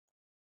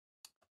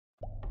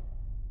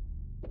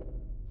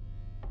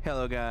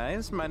Hello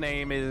guys, my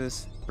name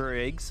is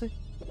Briggs,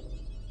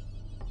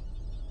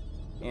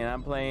 and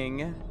I'm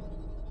playing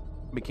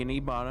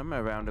Bikini Bottom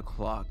around the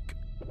clock.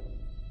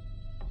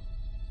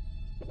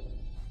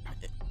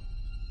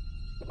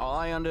 All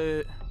I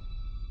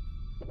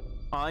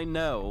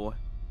know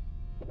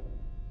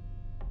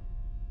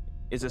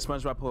is a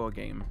Spongebob horror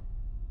game.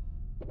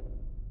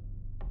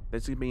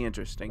 This could be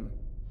interesting.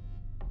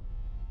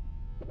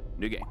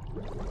 New game.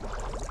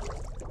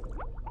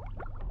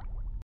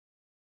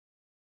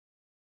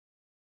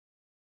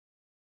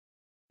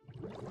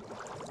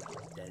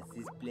 Does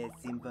this place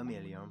seem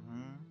familiar,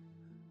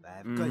 Why,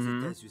 of course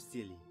it does, you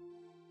silly.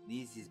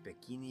 This is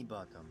Bikini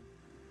Bottom,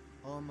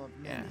 home of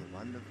many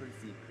wonderful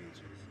sea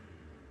creatures.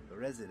 The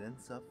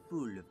residents are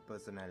full of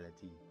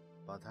personality.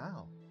 But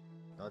how?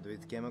 Not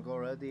with chemical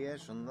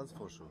radiation, that's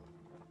for sure.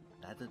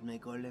 That would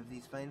make all of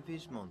these fine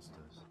fish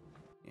monsters.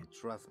 And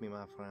trust me,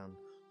 my friend,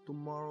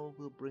 tomorrow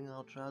will bring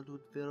our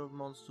childhood fear of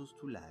monsters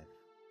to life.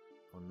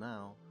 For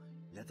now,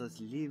 let us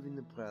live in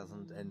the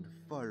present and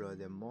follow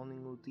the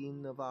morning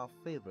routine of our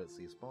favorite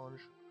sea sponge,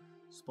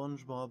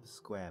 Spongebob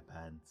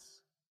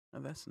SquarePants. Oh,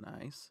 that's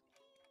nice.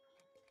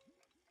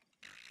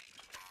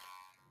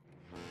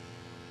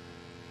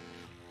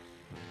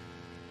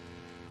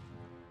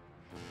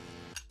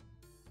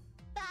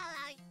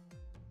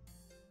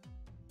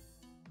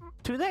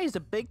 Today's a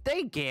big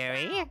day,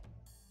 Gary.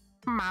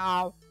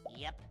 Meow.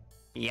 Yep.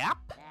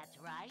 That's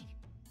right.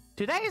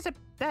 Today is a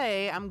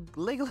day I'm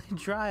legally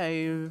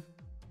drive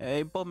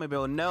a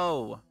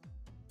boatmobile.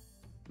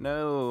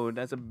 No,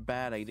 that's a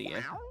bad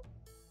idea.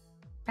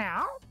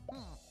 Meow.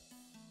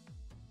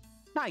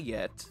 Not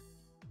yet.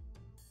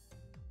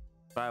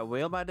 But I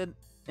will by the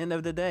end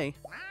of the day.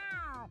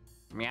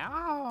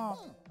 Meow.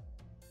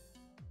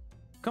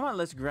 Come on,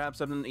 let's grab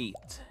something to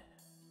eat.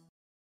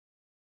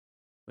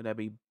 Would that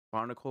be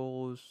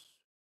barnacles,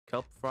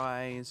 kelp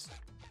fries,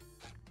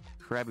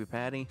 Krabby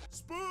Patty?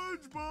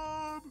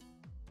 SpongeBob!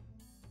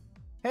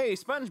 Hey,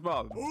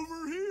 SpongeBob!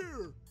 Over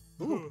here!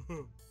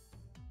 Ooh.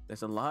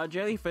 There's a lot of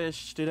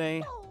jellyfish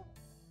today.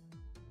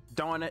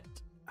 Darn it!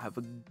 I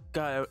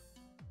forgot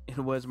it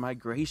was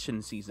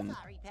migration season.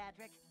 Sorry,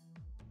 Patrick.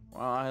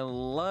 Well, I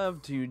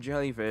love to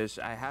jellyfish.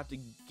 I have to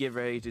get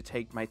ready to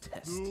take my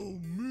test. Oh,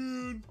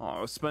 man!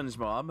 Oh,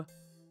 SpongeBob.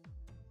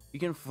 You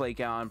can flake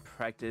out and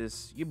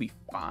practice. You'll be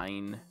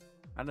fine.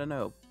 I don't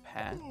know,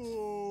 Pat.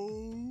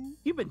 Oh.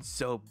 You've been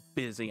so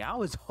busy. I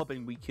was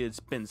hoping we could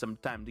spend some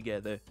time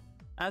together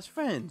as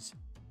friends.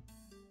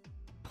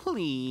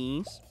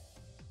 Please.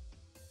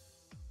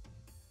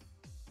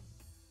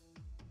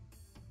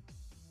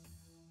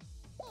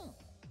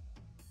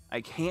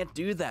 I can't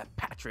do that,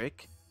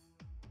 Patrick.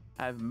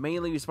 I have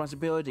mainly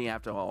responsibility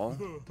after all.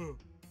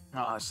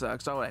 Oh,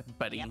 sucks. All right,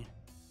 buddy. Yep.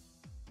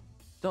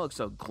 Don't look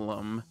so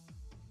glum.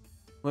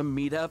 We'll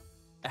meet up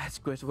at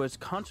Squidward's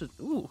concert.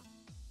 Ooh.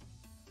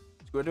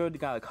 Squidward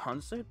got a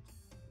concert?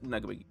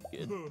 Not gonna be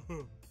good.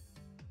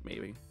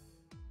 Maybe.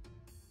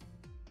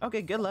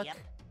 Okay, good luck. Yep.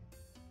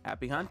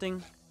 Happy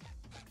hunting.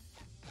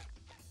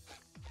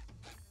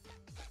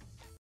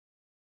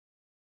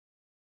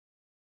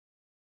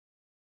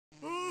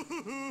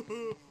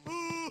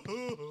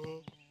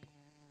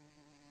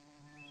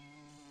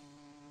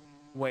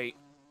 Wait.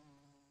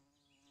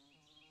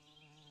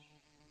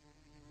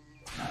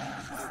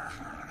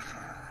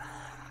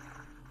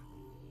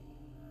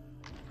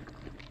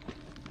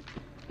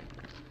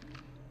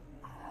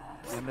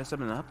 Did I mess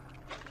something up?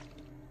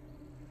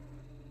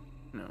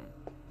 No.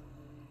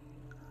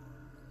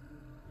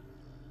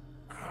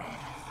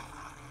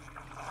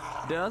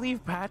 Did I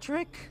leave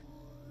Patrick?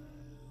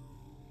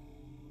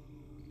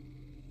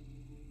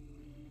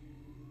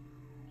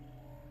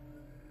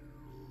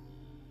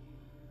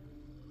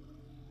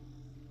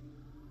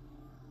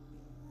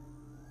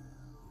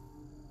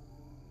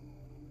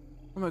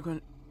 Am I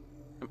going?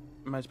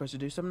 Am I supposed to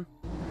do something?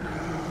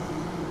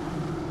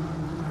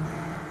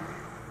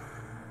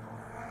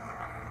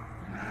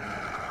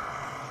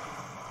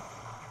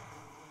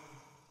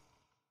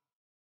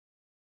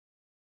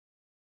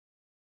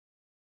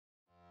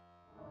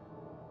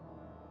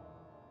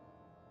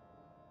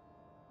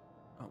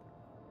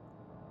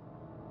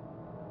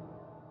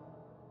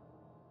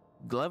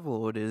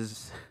 Glevold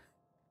is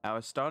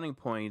our starting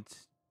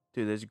point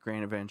to this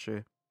grand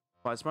adventure.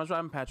 While SpongeBob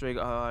and Patrick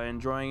are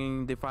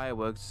enjoying the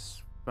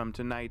fireworks from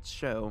tonight's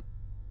show,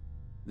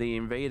 the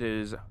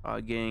invaders are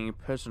getting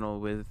personal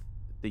with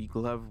the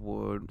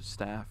Glevold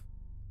staff.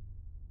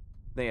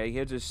 They are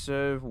here to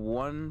serve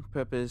one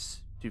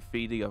purpose: to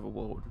feed the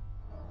overworld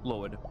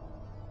Lord.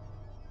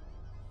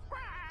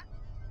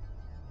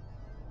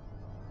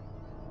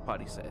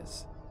 Party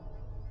says.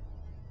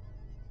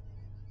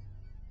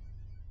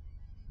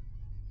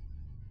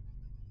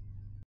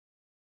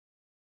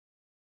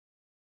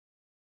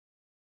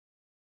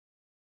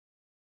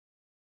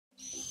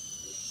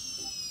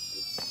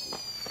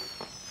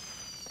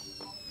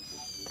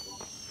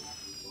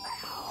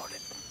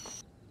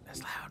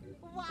 That's loud.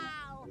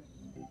 Wow.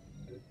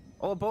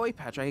 Oh boy,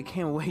 Patrick, I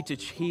can't wait to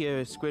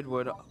cheer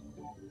Squidward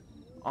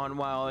on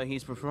while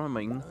he's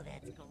performing. Oh,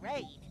 that's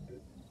great.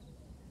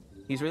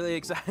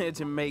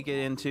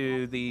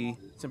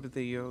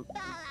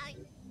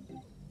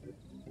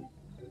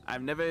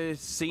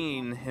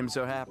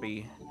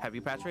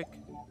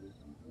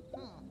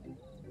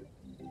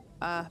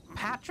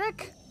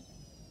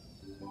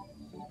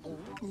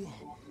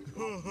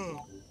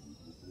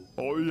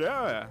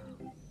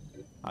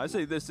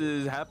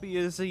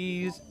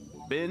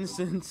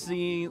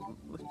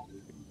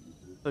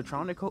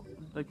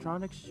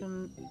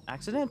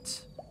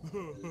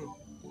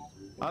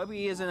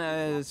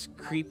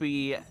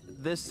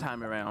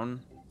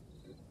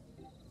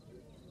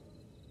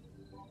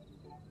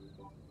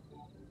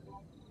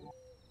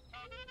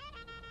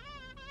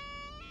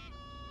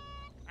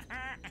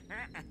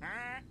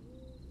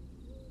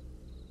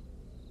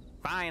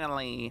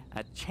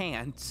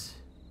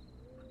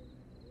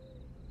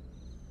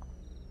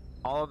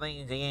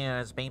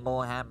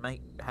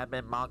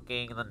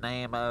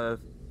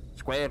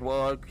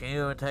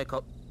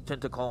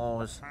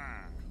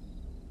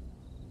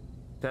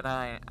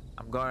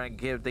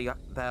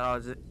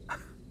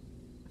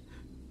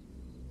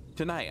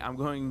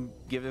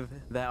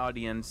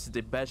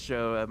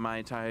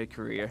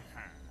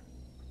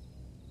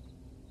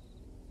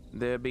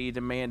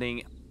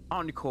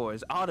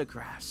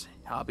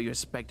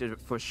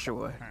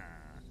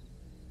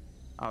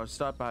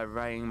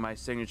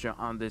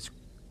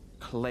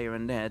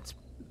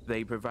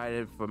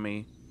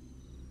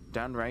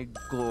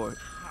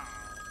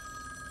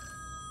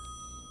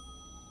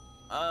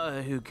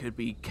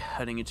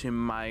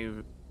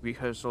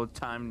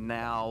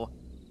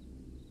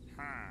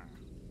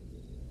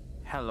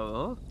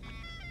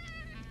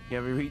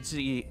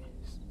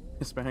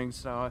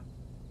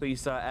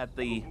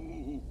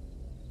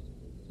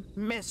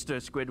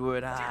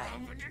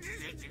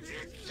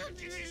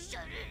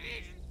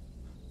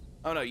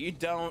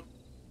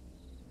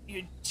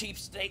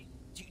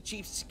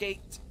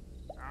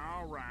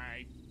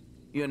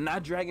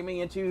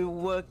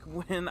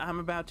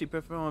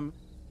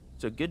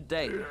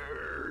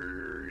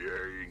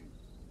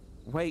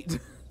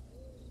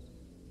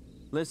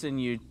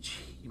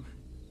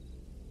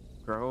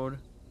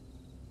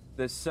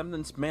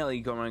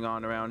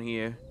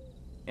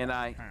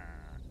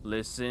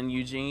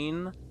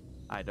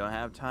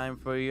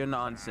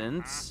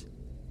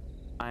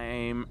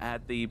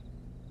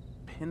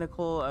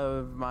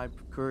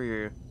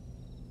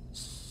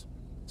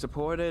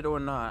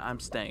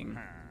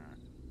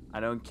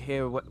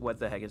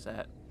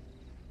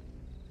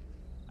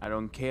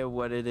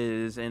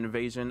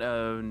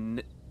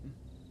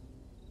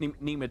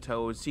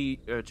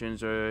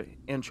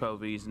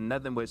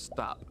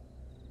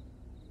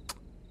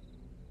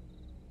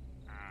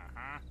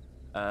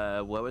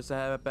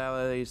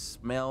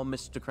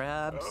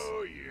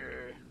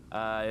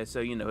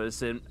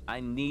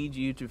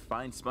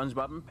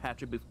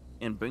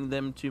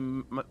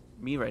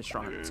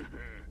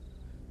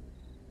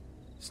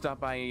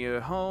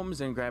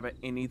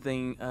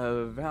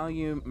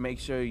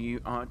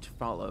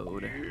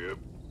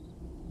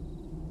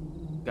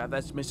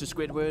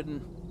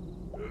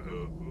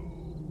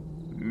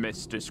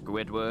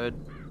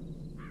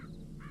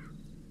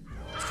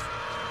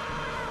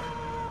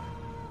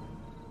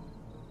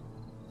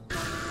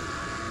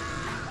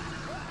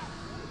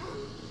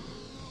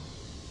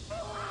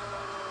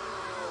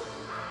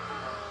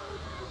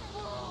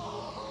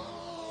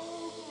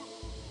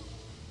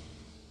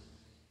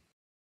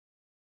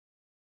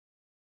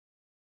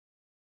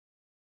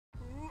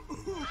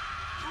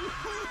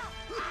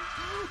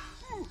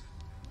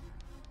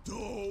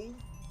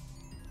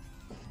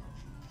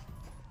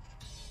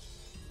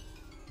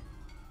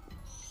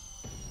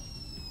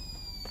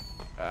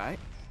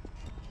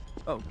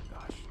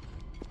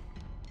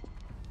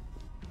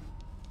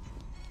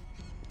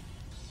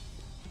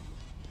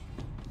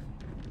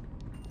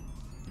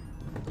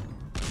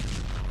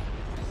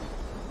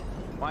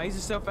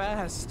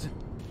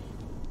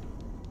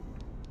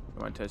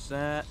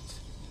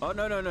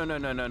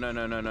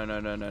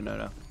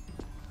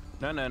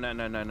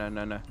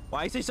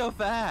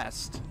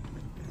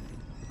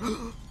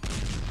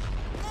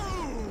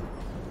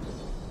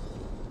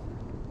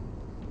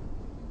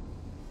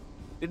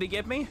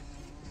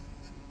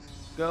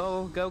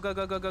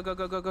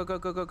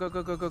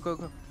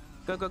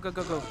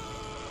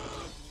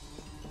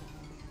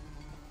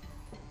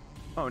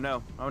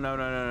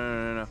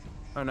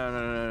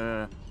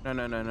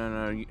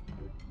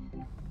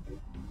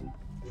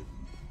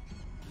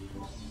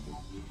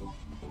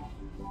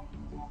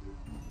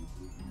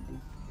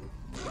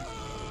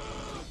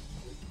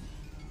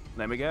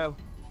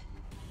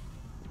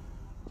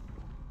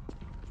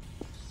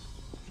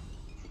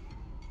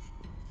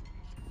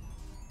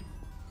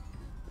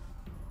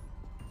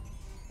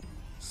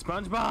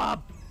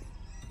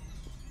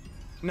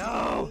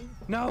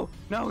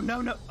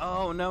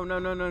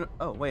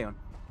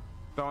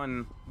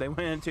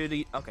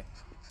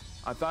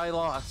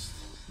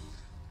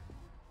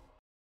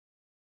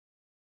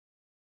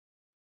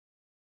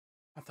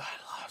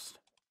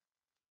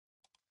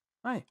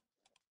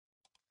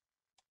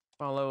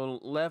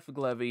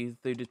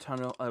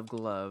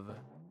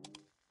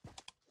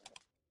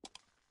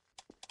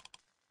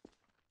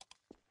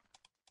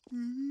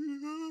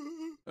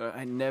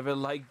 I never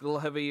liked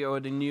Glovey or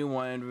the new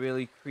one.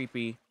 Really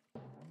creepy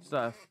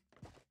stuff.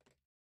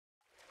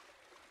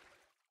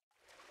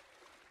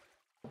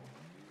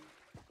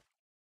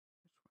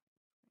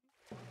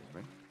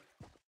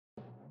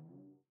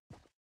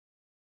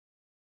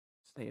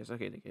 Stairs.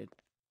 Okay, they're good.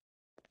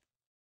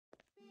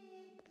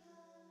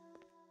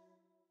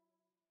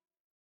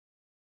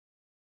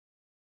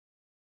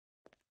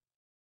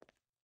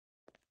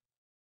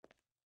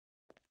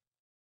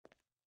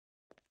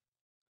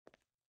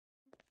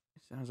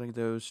 Sounds like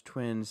those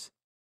twins.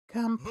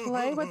 Come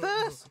play with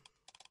us.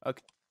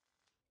 Okay.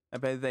 I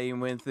bet they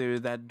went through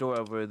that door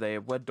over there.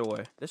 What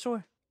door? This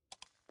door?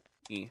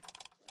 E.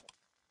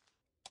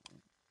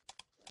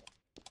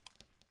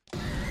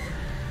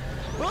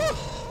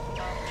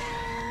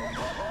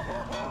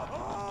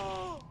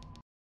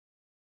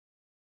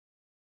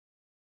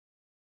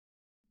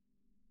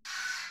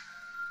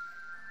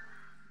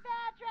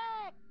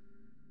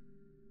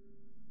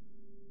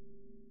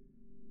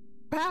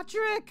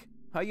 Patrick!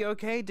 Are you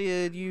okay?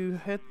 Did you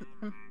hit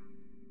him?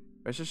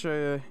 Rest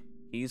assured,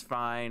 he's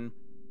fine.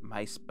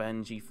 My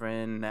spongy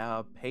friend.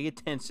 Now pay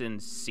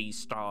attention, Sea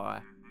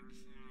Star.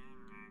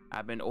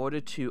 I've been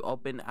ordered to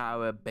open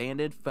our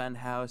abandoned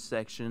funhouse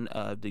section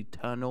of the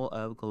Tunnel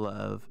of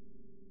Glove.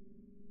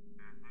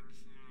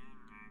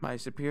 My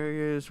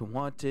superiors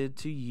wanted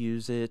to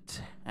use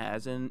it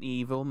as an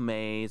evil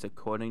maze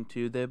according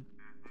to the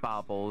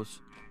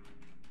baubles.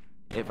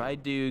 If I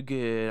do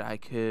good, I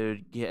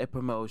could get a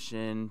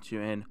promotion to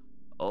an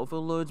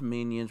Overlord's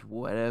minions,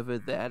 whatever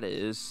that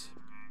is.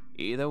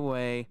 Either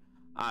way,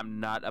 I'm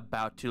not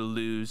about to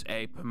lose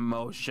a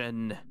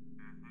promotion.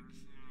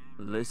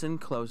 Listen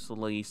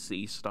closely,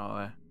 Sea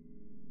Star.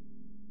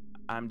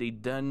 I'm the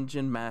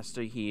dungeon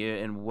master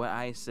here, and what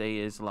I say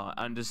is law.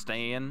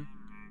 Understand?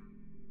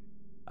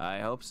 I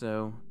hope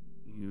so.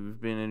 You've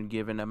been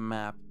given a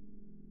map.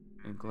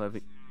 And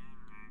Glovey.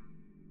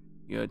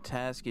 Your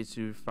task is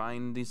to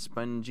find the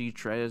spongy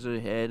treasure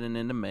hidden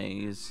in the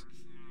maze.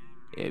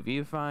 If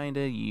you find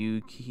it,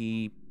 you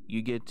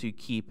get to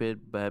keep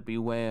it, but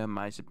beware,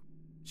 my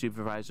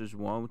supervisors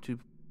want to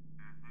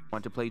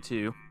play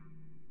too.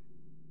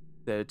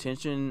 The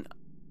attention,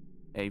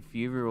 a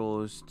few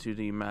rules to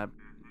the map.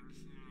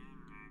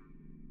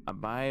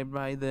 Abide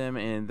by them,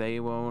 and they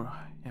won't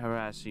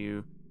harass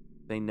you.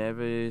 They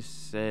never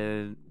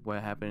said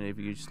what happened if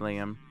you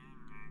slam.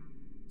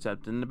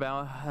 Something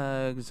about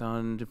hugs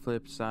on the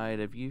flip side.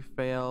 If you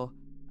fail,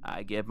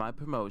 I get my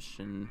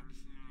promotion.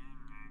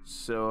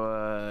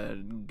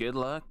 So, good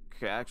luck.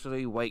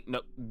 Actually, wait,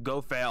 no, go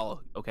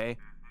fail, okay?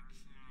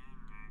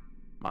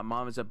 My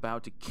mom is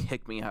about to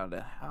kick me out of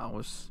the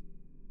house.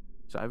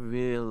 So I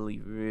really,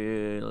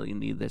 really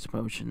need this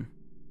promotion.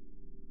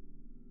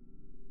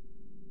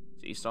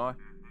 Sea Star?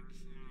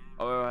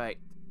 Alright,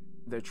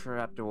 the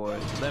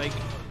trapdoors. Let me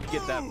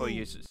get that for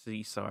you,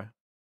 Sea Star.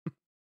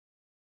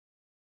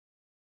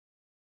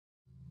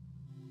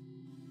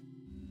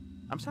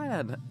 I'm sorry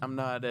that I'm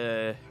not,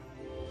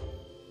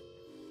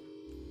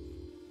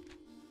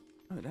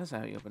 Oh, that's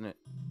how you open it.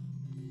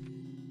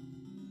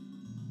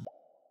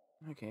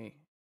 Okay.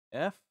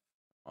 F.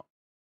 Oh.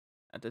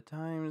 At the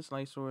time,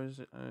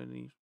 slicers are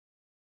these.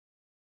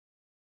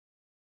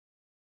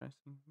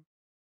 Pressing.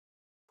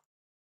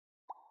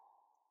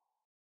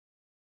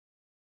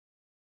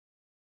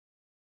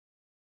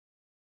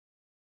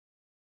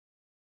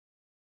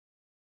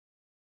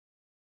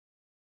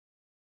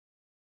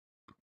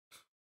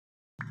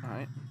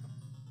 Alright.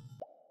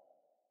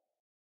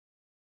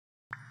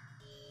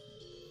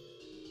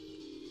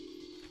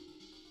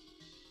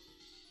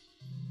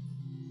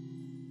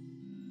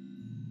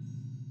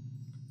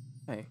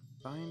 Hey,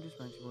 find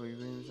dispensary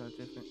rooms are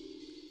different.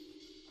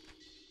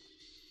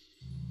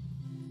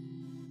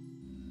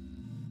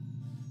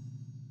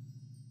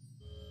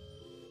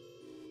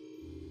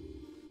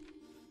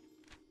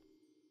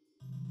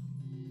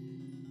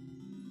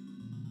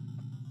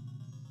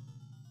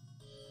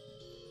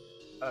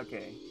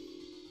 Okay.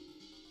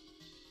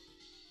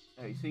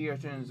 Hey, sea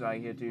urchins are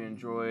here to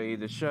enjoy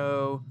the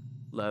show.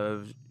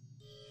 Love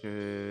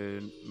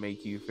should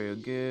make you feel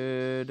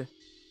good.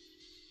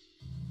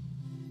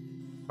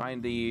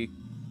 Find the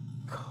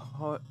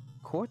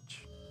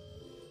Corch?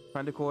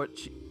 Find the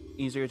Corch.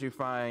 Easier to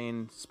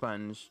find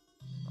sponge.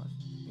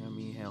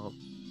 Yummy help.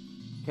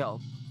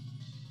 Help.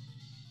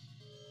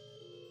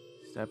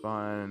 Step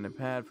on the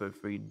pad for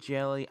free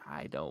jelly.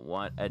 I don't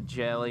want a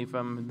jelly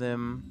from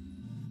them.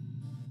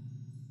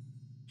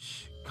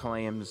 Shh,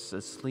 clams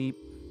asleep.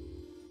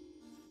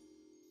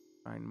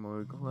 Find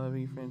more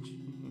glovey French.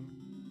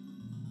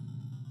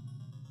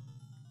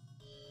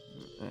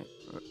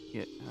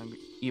 Get hungry.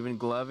 Even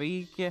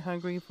Glovey get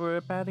hungry for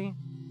a patty?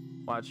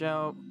 Watch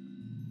out.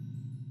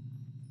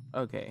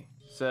 Okay,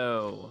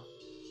 so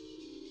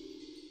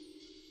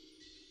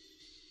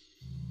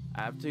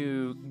I have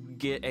to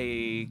get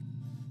a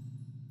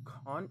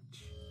conch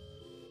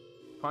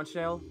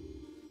shell.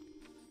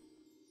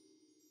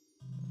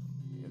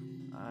 If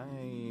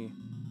I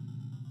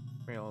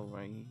fail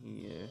right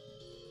here,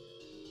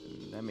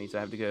 That means I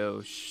have to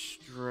go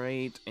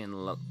straight and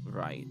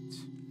right.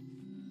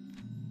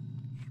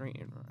 Straight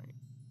and right.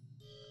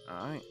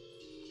 Alright.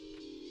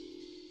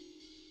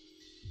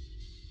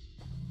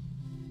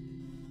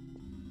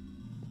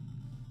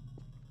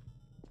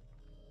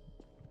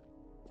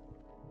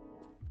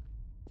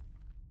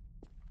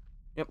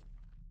 Yep.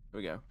 Here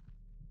we go.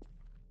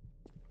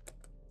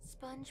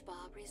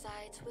 Spongebob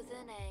resides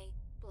within a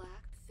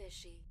black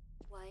fishy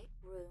white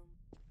room.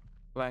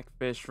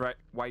 Blackfish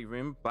white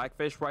room?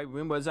 Blackfish white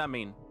room? What does that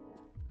mean?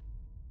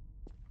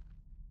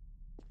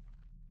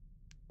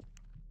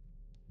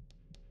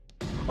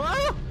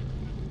 Ah!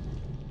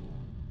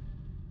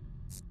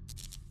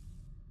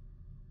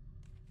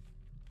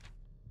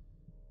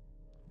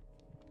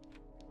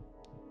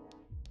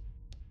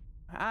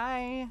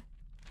 Hi.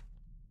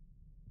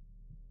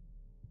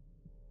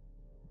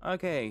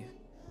 Okay.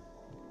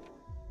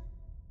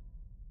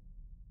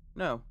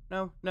 No.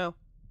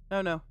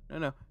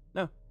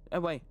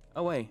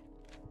 Away.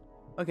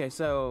 Okay,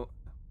 so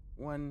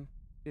 1,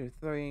 2,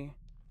 3.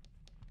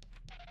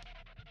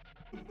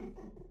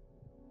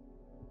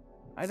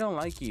 I don't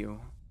like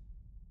you.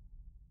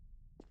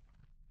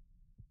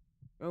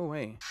 Go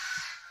away.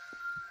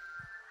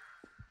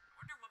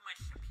 Wonder what my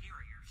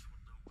superiors will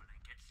do when I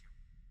get you.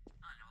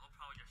 I don't know, they'll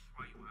probably just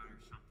throw you out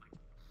or something.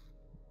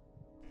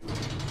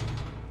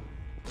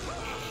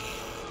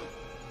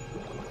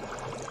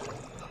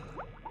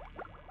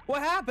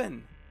 What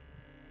happened?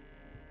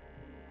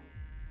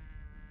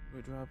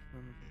 We dropped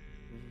from.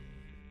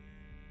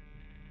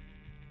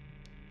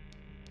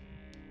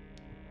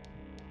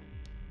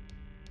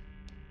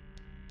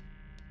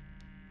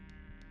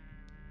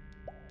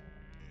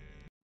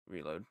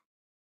 Reload.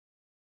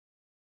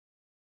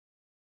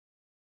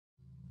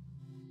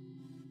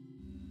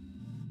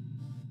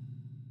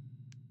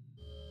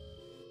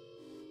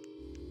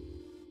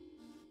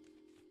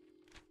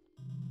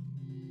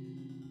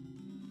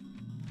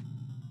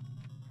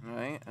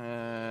 Alright,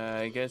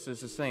 I guess it's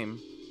the same.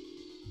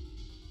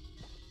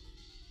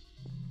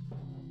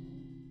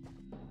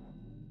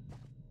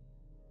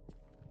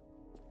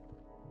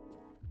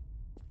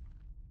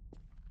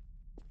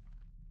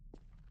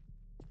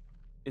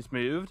 It's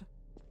moved?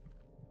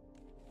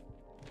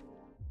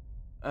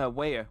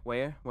 Where?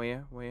 Wait.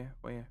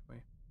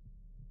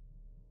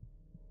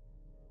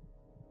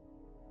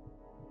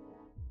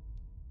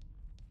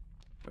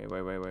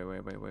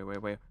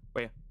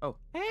 Oh,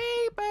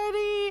 hey,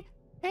 buddy!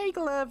 Hey,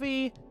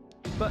 Glovey!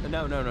 But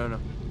no.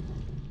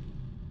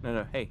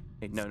 Hey,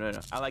 no.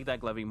 I like that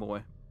Glovey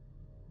more.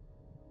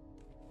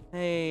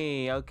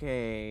 Hey,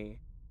 okay.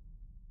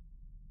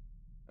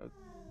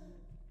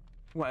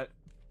 What?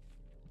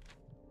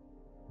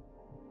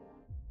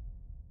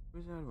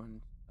 Where's that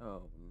one?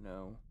 Oh,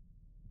 no.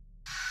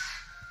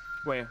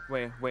 Where?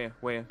 Sorry, buddy.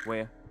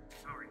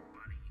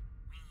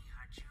 We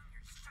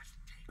juniors just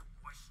take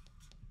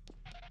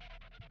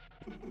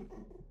washings.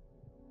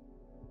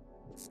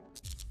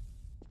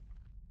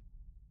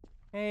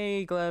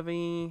 Hey,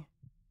 Glovey.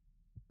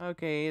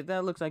 Okay,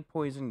 that looks like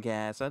poison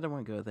gas. I don't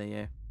want to go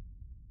there.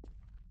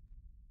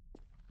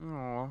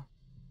 Aww.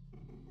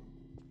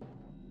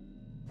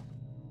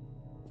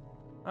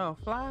 Oh,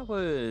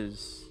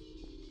 flowers.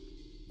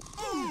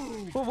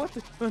 Oh, what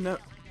the? Oh, no.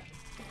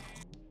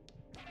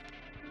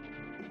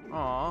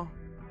 Aw.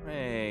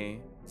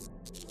 Hey.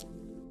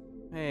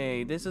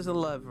 Hey, this is a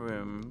love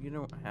room. You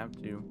don't have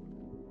to.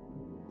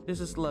 This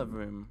is love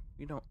room.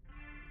 You don't.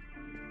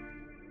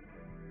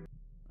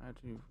 I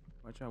have to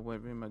watch out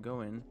what room I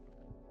go in.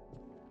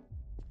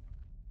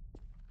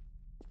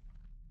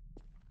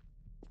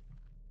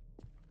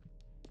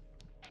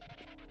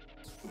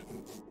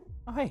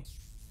 Oh, hey.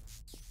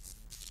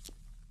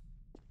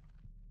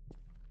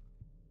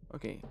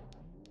 Okay.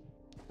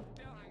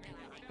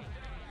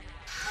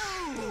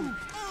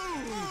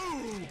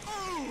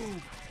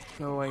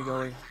 Go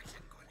away.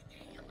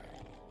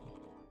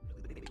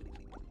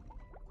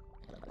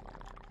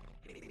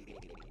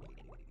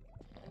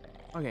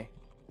 Okay,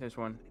 there's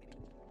one.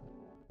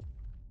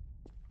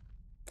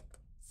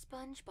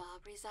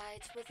 Spongebob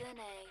resides within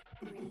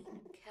a green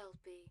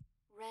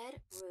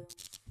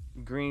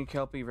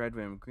kelpie red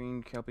room.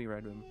 Green kelpie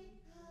red room.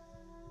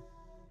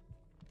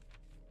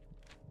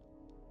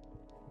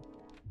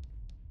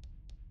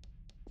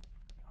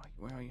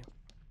 Where are you?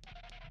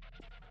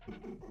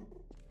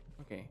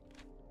 Okay.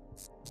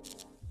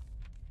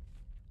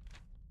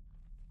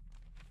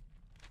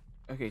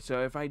 Okay,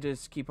 so if I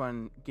just keep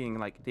on getting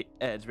like the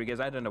edge because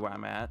I don't know where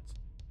I'm at.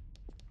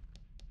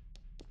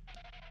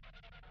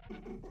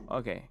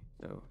 Okay,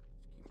 so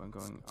keep on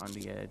going on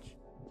the edge.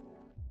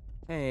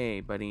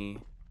 Hey, buddy.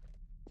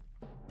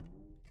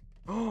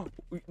 Oh,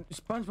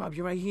 SpongeBob,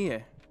 you're right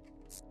here.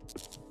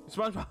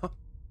 SpongeBob.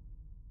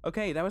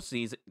 Okay, that was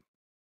easy.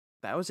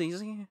 That was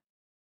easy.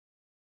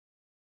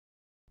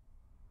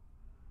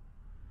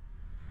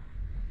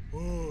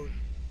 Oh.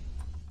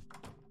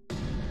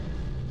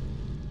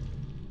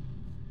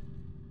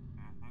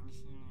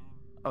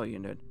 Oh, you're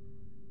dead.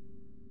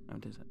 How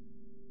does it?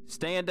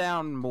 Stand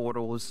down,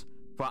 mortals,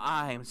 for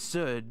I am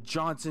Sir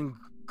Johnson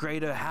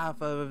greater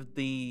half of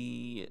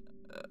the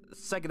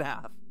second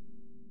half.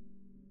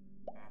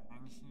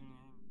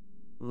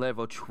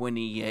 Level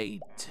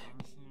 28.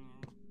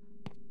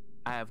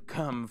 I have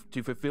come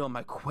to fulfill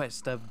my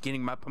quest of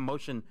getting my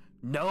promotion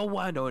no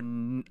one or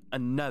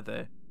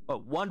another, or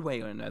one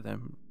way or another.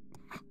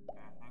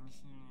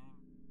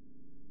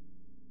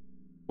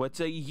 What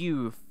say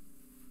you,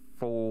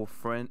 for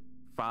friend?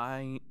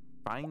 Fine?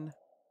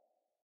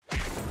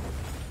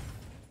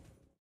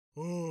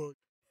 Oh.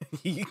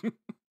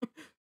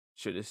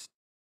 Should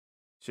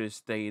have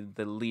stayed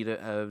the leader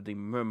of the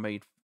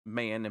Mermaid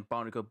Man and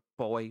Barnacle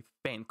Boy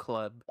fan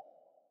club.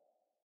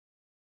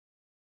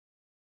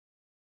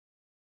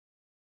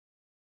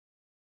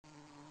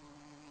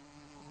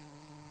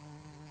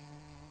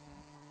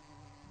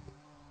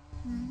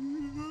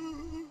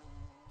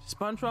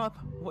 SpongeBob,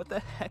 what the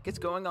heck is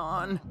going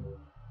on?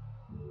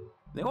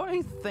 The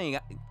only thing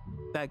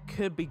that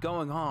could be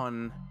going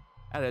on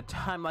at a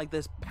time like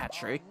this,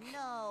 Patrick.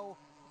 Oh,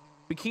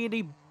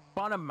 Bikini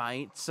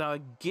Bottomites are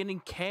getting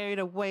carried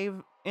away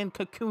in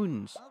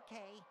cocoons. no.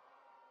 Okay.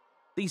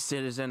 These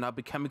citizens are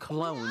becoming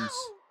clones.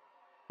 No!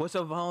 Worst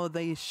of all,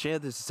 they share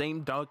the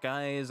same dark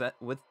eyes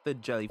with the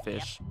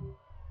jellyfish.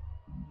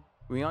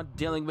 We aren't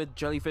dealing with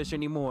jellyfish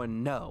anymore,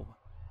 no.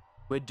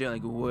 We're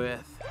dealing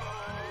with...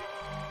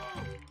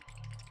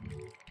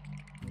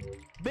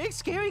 big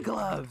scary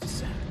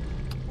gloves!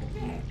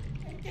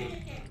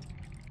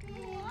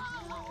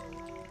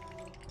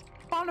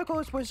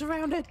 Barnacles were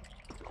surrounded!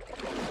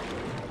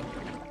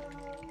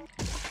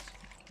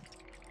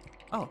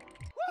 Oh.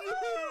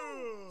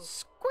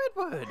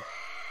 Squidward!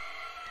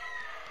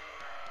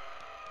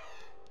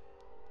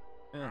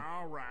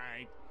 All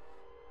right.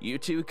 You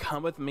two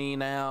come with me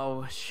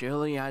now.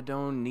 Surely I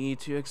don't need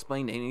to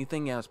explain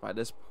anything else by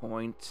this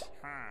point.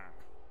 Huh.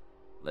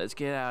 Let's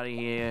get out of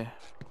here.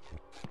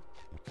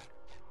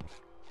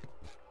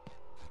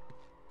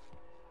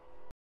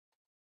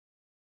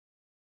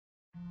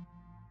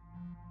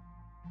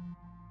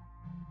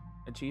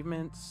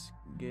 Achievements,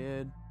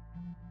 good.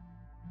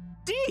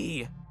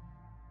 D!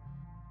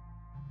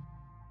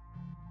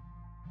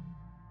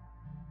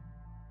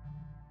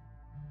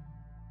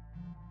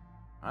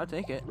 I'll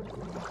take it.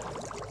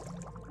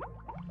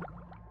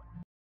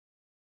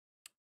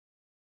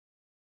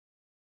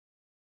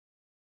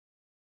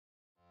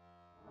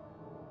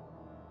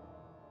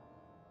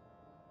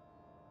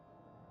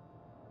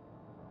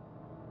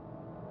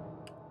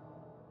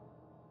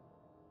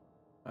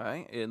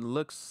 Alright, it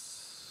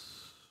looks...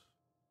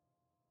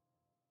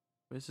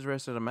 Where's the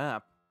rest of the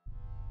map?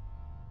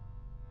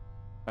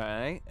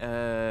 Alright,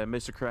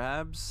 Mr.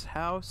 Krabs'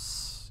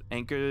 house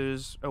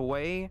anchors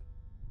away.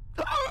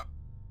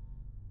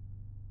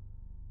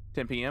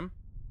 10 p.m.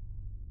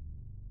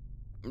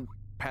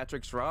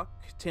 Patrick's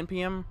Rock, 10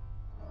 p.m.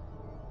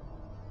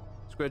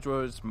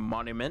 Squidward's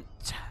Monument,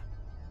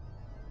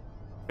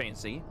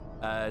 fancy,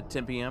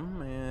 10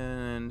 p.m.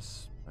 and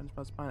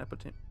SpongeBob's Pineapple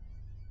 10.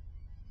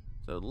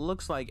 So it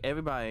looks like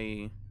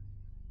everybody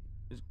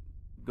is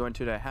going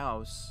to their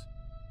house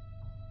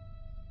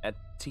at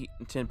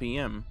 10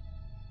 p.m.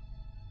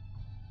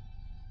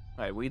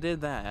 All right, we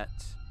did that.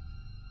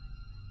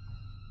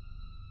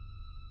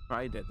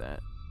 I did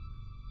that.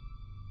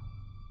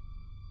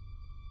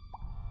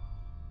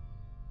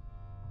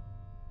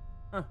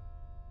 Huh.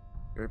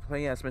 You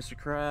play as Mr.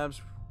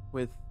 Krabs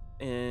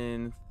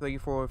within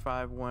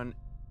 3451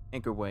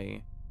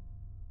 Anchorway.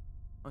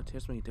 Oh,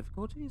 test many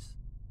difficulties?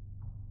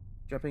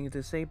 Jumping is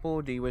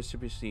disabled. Do you wish to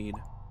proceed?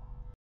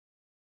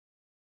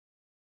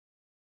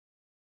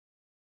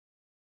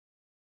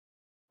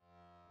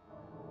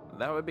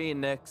 That would be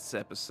next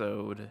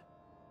episode.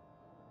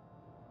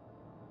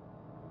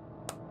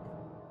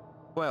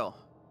 Well,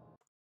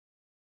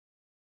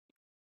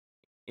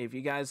 if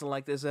you guys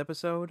like this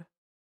episode,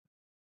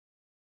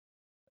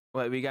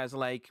 well, if you guys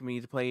like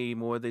me to play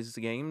more of this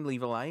game,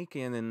 leave a like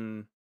and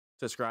then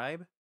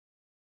subscribe.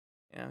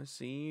 And I'll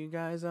see you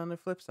guys on the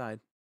flip side.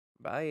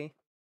 Bye.